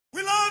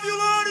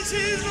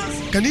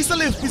Kanisa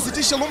la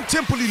FPCT Shalom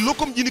Temple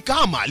lililoko mjini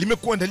Kahama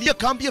limekuandalia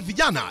kambi ya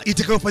vijana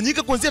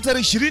itakayofanyika kuanzia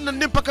tarehe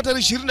 24 mpaka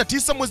tarehe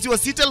 29 mwezi wa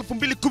 6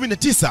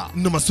 2019,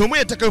 na masomo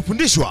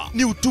yatakayofundishwa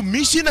ni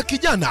utumishi na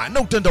kijana na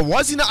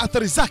utandawazi na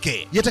athari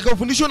zake,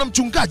 yatakayofundishwa na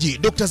mchungaji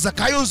Dr.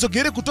 Zakayo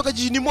Nzogere kutoka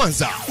jijini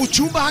Mwanza.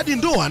 Uchumba hadi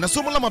ndoa na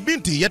somo la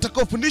mabinti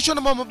yatakayofundishwa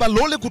na Mama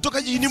Balole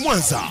kutoka jijini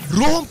Mwanza.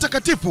 Roho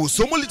Mtakatifu,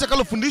 somo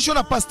litakalofundishwa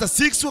na Pastor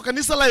 6 wa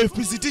kanisa la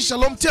FPCT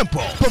Shalom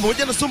Temple,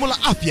 pamoja na somo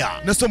la afya,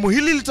 na somo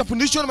hili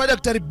litafundishwa na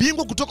madaktari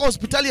bingwa kutoka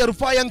hospitali ya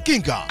rufaa ya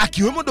Nkinga,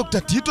 akiwemo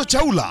Dr. Tito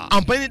Chaula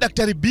ambaye ni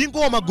daktari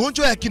bingwa wa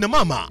magonjwa ya kina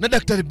mama, na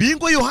daktari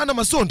bingwa Yohana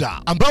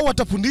Masonda ambao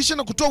watafundisha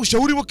na kutoa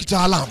ushauri wa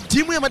kitaalamu.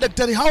 Timu ya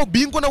madaktari hao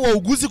bingwa na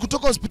wauguzi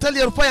kutoka hospitali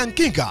ya rufaa ya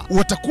Nkinga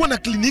watakuwa na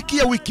kliniki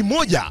ya wiki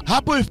moja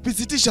hapo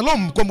FPCT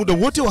Shalom kwa muda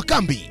wote wa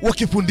kambi,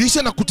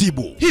 wakifundisha na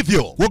kutibu.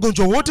 Hivyo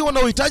wagonjwa wote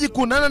wanaohitaji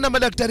kuonana na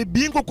madaktari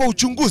bingwa kwa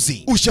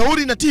uchunguzi,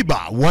 ushauri na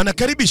tiba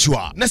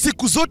wanakaribishwa. Na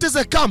siku zote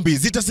za kambi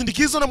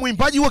zitasindikizwa na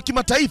mwimbaji wa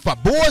kimataifa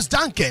Boaz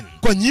Duncan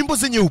kwa nyimbo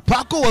zenye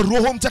upako wa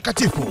Roho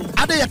Mtakatifu.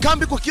 Ada ya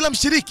kambi kwa kila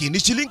mshiriki ni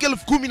shilingi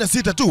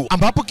 16,000 tu,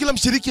 ambapo kila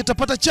mshiriki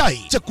atapata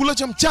chai, chakula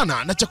cha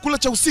mchana na chakula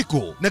cha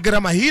usiku, na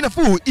gharama hii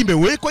nafuu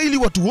imewekwa ili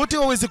watu wote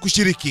waweze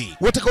kushiriki.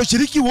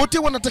 Watakaoshiriki wote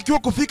wanatakiwa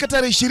kufika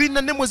tarehe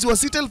 24 mwezi wa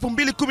 6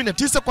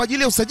 2019 kwa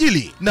ajili ya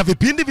usajili, na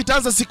vipindi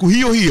vitaanza siku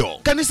hiyo hiyo.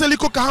 Kanisa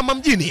liko Kahama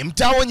mjini,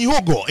 mtaa wa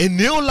Nyihogo,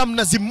 eneo la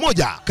Mnazi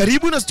Mmoja,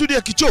 karibu na studio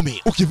ya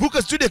Kichomi.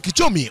 Ukivuka studio ya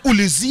Kichomi,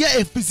 ulizia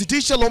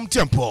FPCT Shalom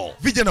Temple.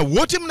 Vijana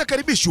wote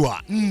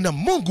mnakaribishwa na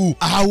Mungu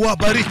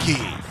awabariki.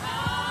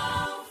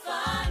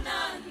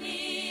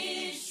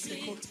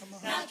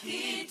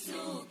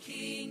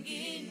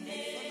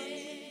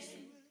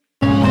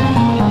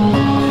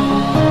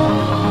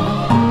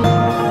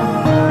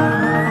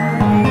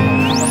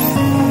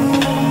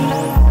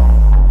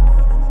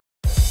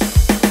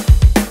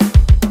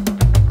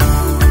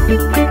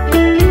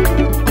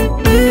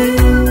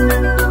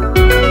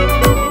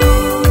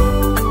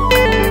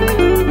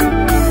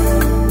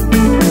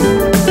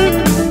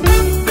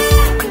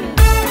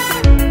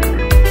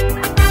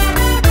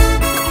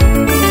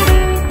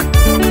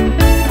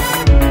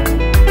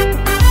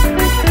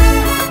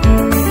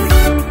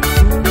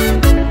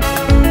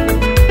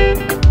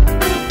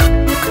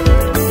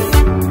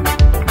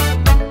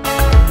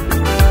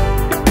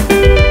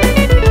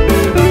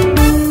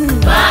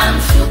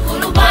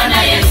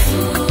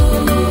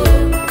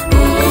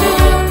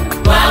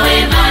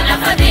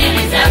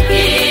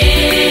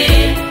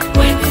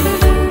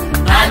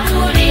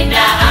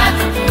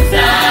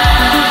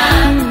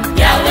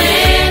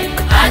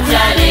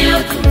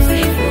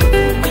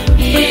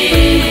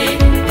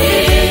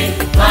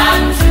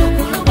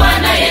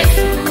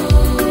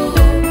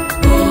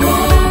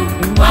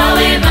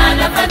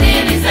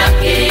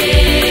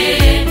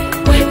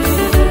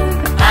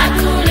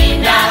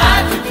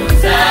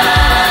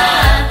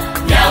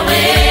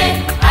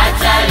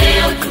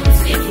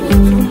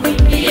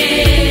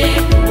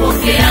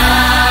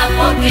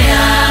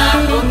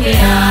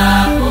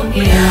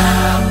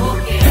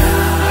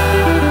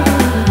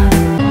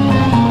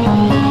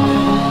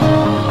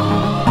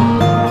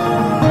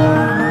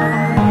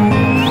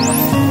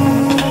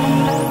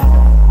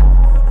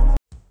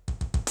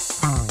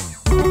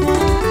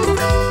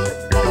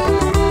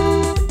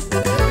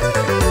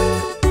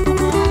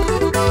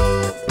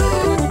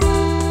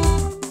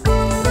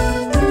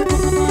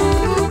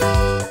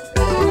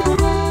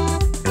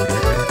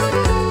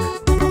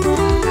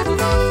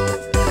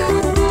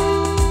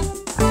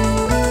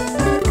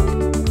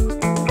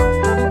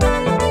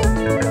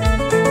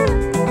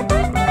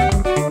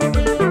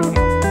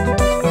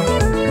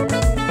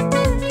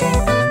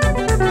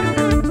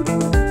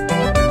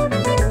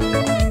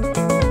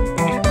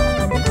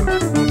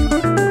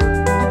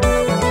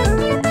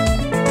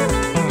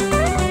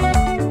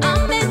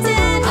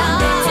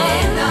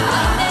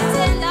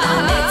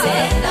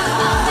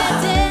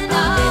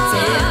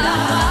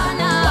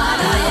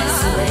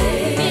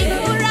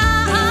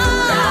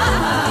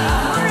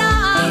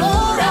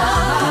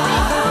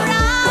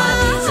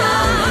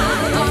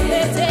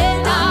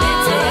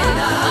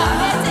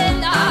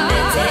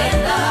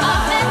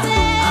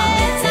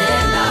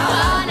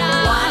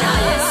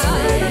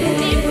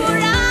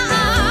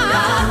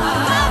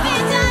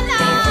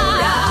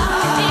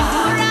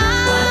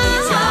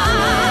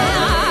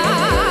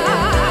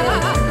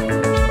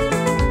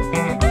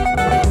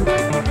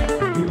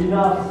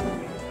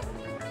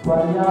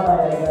 Kwa niaba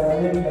ya idara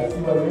yetu ya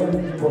siwa yetu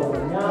jimbo la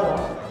Manyara,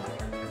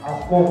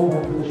 askofu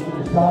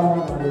tunashukuru sana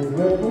na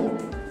Mungu wetu.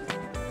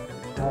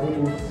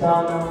 Karibu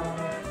sana.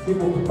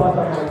 Siku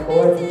ukipata mwaliko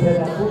wetu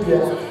tena kuja,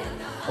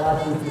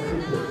 basi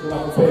usifike,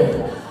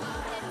 tunakupenda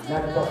na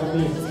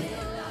tutakumisi.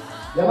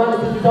 Jamani,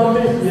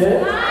 tutamisi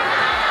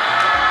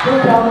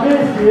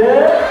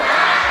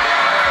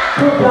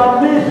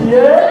tutamisi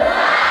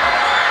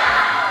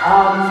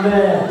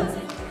amen.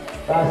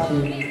 Basi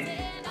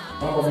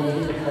mambo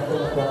mengine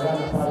tunasema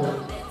kuangana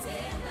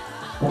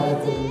pale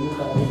kwenye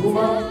nyumba ya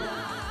huduma,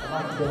 kama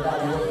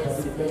mtendaji wote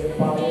kabisa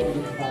pale ili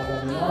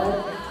tutazame naye,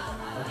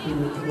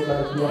 lakini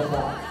tumebarikiwa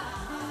sana.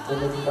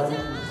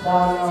 Umetubariki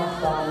sana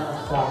sana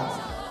sana.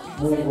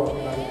 Mungu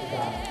akubariki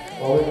sana.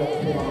 Waweza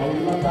kusema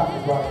mawili matatu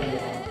kwa ajili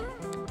yao.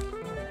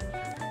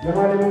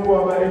 Jamani, Mungu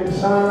awabariki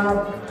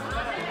sana.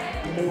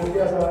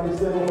 Nimepokea zawadi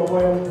zenu kwa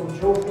moyo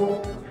mkunjufu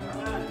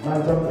na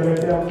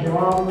nitampelekea mke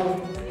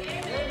wangu.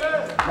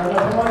 Na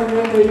natamani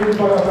niende hivi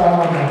mpaka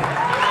Kahama.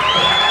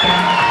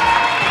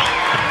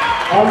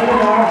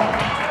 Amina.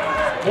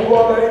 Mungu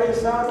awabariki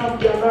sana.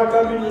 Mkiandaa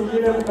kambi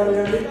nyingine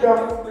mkanialika,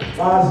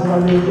 lazima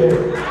nije.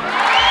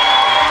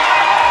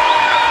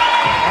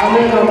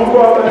 Amina. Mungu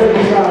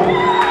awabariki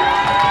sana.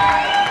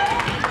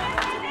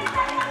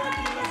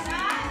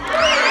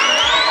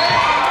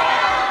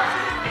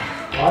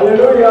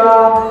 Haleluya.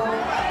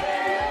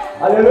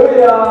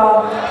 Haleluya.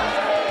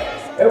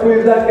 Hebu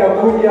izaki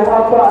akuja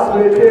hapa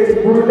atuletee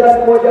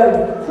burudani moja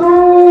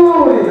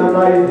nzuri na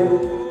maili.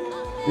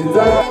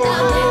 Izaki.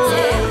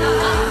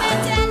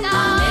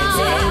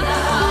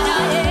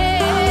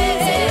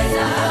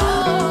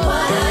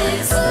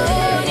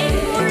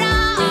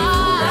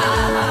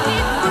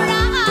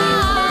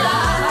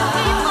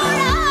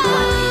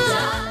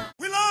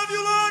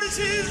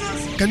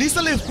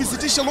 Kanisa la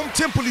FPCT Shalom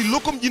Temple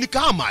lililoko mjini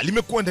Kahama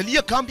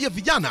limekuandalia kambi ya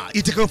vijana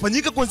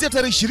itakayofanyika kuanzia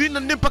tarehe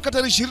 24 mpaka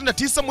tarehe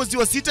 29 mwezi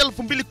wa 6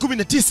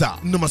 2019,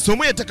 na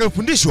masomo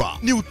yatakayofundishwa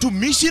ni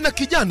utumishi na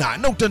kijana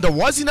na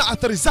utandawazi na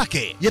athari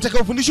zake,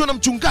 yatakayofundishwa na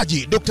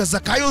mchungaji Dr.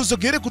 Zakayo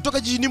Nzogere kutoka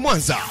jijini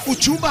Mwanza.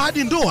 Uchumba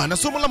hadi ndoa na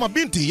somo la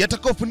mabinti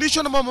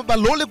yatakayofundishwa na mama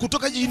Balole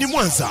kutoka jijini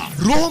Mwanza.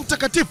 Roho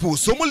Mtakatifu,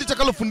 somo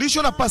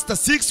litakalofundishwa na Pastor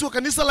 6 wa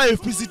kanisa la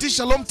FPCT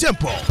Shalom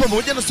Temple,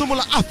 pamoja na somo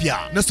la afya,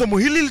 na somo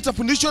hili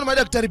litafundishwa na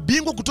madaktari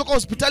bingwa kutoka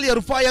hospitali ya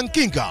rufaa ya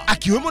Nkinga,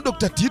 akiwemo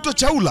Dr. Tito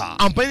Chaula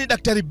ambaye ni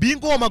daktari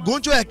bingwa wa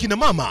magonjwa ya kina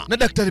mama na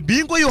daktari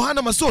bingwa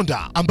Yohana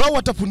Masonda ambao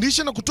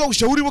watafundisha na kutoa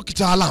ushauri wa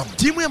kitaalamu.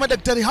 Timu ya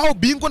madaktari hao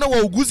bingwa na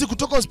wauguzi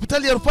kutoka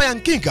hospitali ya rufaa ya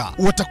Nkinga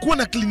watakuwa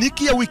na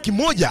kliniki ya wiki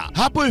moja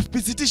hapo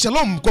FPCT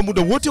Shalom kwa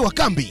muda wote wa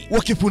kambi,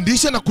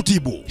 wakifundisha na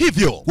kutibu.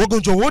 Hivyo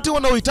wagonjwa wote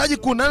wanaohitaji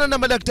kuonana na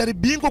madaktari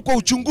bingwa kwa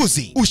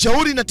uchunguzi,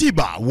 ushauri na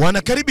tiba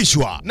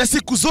wanakaribishwa. Na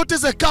siku zote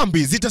za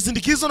kambi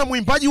zitasindikizwa na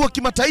mwimbaji wa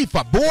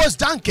kimataifa Boaz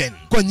Duncan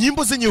kwa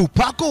nyimbo zenye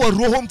upako wa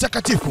Roho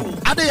Mtakatifu.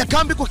 Ada ya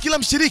kambi kwa kila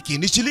mshiriki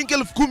ni shilingi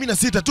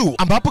 16,000 tu,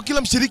 ambapo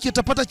kila mshiriki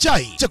atapata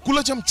chai,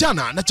 chakula cha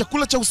mchana na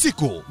chakula cha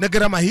usiku, na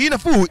gharama hii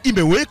nafuu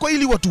imewekwa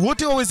ili watu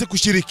wote waweze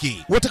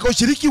kushiriki.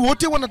 Watakaoshiriki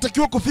wote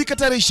wanatakiwa kufika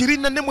tarehe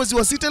 24 mwezi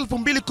wa 6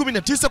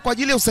 2019 kwa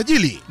ajili ya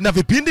usajili, na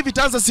vipindi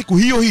vitaanza siku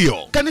hiyo hiyo.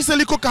 Kanisa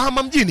liko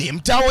Kahama mjini,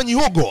 mtaa wa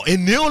Nyihogo,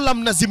 eneo la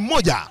Mnazi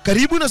Mmoja,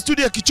 karibu na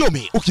studio ya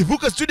Kichomi.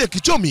 Ukivuka studio ya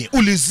Kichomi,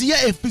 ulizia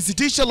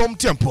FPCT Shalom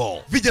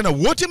Temple. Vijana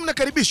wote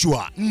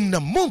mnakaribishwa na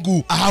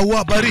Mungu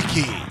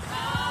awabariki.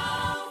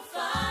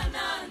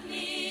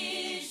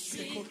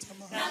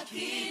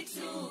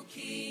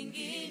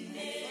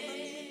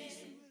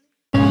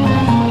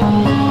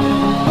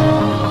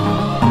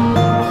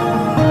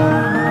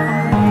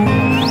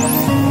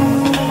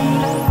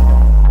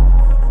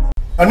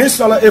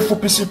 Kanisa la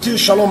FPCT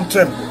Shalom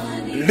Temple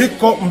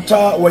liko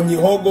mtaa wa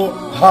Nyihogo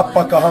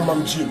hapa Kahama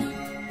mjini.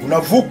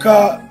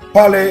 Unavuka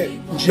pale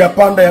njia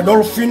panda ya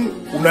Dolphin,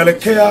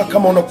 unaelekea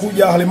kama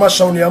unakuja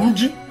halmashauri ya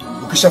mji.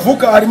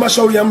 Ukishavuka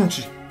halmashauri ya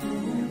mji,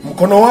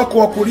 mkono wako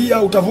wa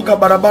kulia utavuka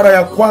barabara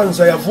ya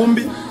kwanza ya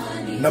vumbi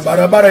na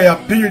barabara ya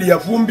pili ya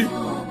vumbi.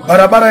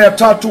 Barabara ya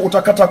tatu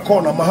utakata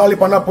kona mahali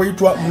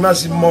panapoitwa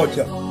Mnazi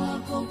Mmoja,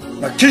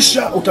 na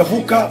kisha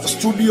utavuka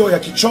studio ya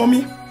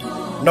Kichomi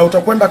na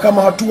utakwenda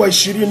kama hatua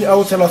 20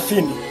 au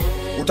 30.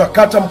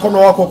 Utakata mkono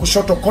wako wa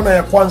kushoto kona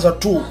ya kwanza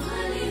tu,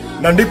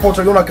 na ndipo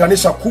utaliona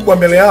kanisa kubwa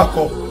mbele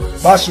yako.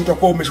 Basi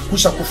utakuwa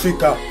umekwisha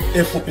kufika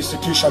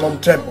FPCT Shalom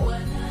Temple.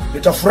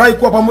 Nitafurahi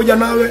kuwa pamoja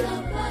nawe,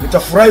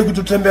 nitafurahi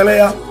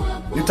kututembelea,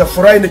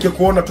 nitafurahi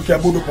nikikuona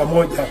tukiabudu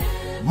pamoja.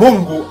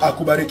 Mungu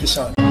akubariki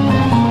sana.